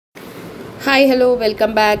Hi, hello,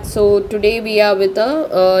 welcome back. So today we are with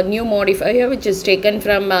a new modifier which is taken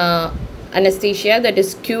from anesthesia, that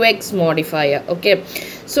is QXModifier. Okay,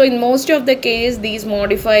 so in most of the case these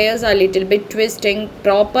modifiers are little bit twisting.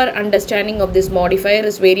 Proper understanding of this modifier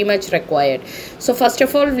is very much required. So first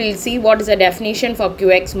of all, we'll see what is the definition for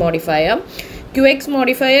QXModifier.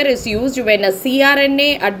 QXModifier is used when a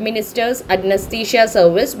CRNA administers anesthesia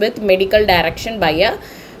service with medical direction by a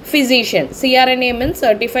physician. CRNA means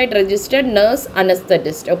certified registered nurse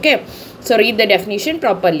anesthetist. Okay, so read the definition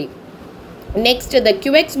properly. Next, the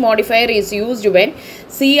QXModifier is used when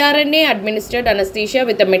CRNA administered anesthesia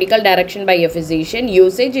with a medical direction by a physician.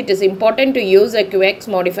 Usage: it is important to use a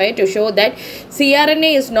QXModifier to show that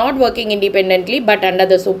CRNA is not working independently but under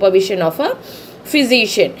the supervision of a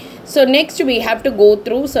physician. So next we have to go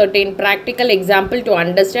through certain practical example to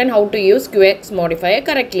understand how to use QXModifier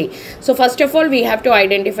correctly. So first of all, we have to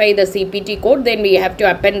identify the CPT code, then we have to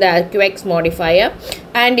append the QXModifier,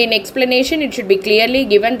 and in explanation it should be clearly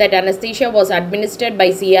given that anesthesia was administered by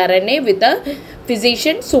CRNA with a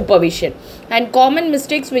physician supervision. And common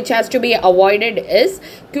mistakes which has to be avoided is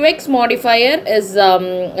QXModifier is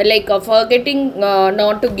forgetting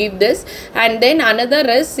not to give this, and then another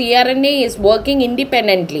is CRNA is working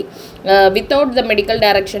independently without the medical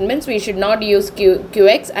direction, means we should not use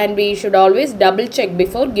QX, and we should always double check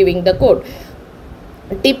before giving the code.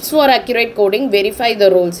 Tips for accurate coding: verify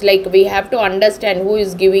the rules, like we have to understand who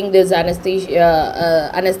is giving this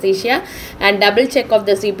anesthesia, and double check of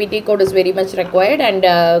the CPT code is very much required, and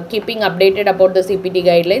keeping updated about the CPT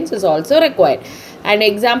guidelines is also required. An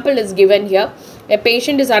example is given here. A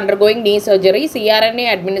patient is undergoing knee surgery.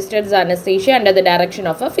 CRNA administers anesthesia under the direction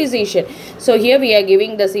of a physician. So here we are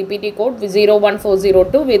giving the CPT code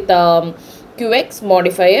 01402 with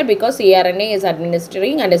QXModifier because CRNA is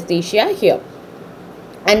administering anesthesia here.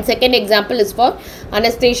 And second example is for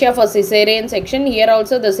anesthesia for cesarean section. Here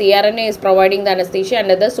also the CRNA is providing the anesthesia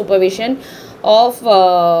under the supervision of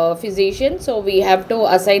physician. So we have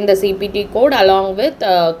to assign the CPT code along with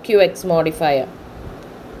QXModifier.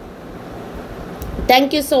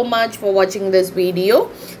 Thank you so much for watching this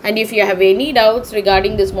video, and if you have any doubts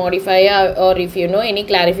regarding this modifier, or if you know any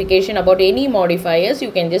clarification about any modifiers,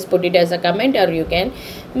 you can just put it as a comment, or you can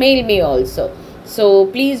mail me also. So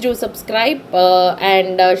please do subscribe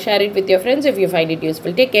and share it with your friends if you find it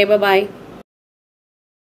useful. Take care. Bye bye.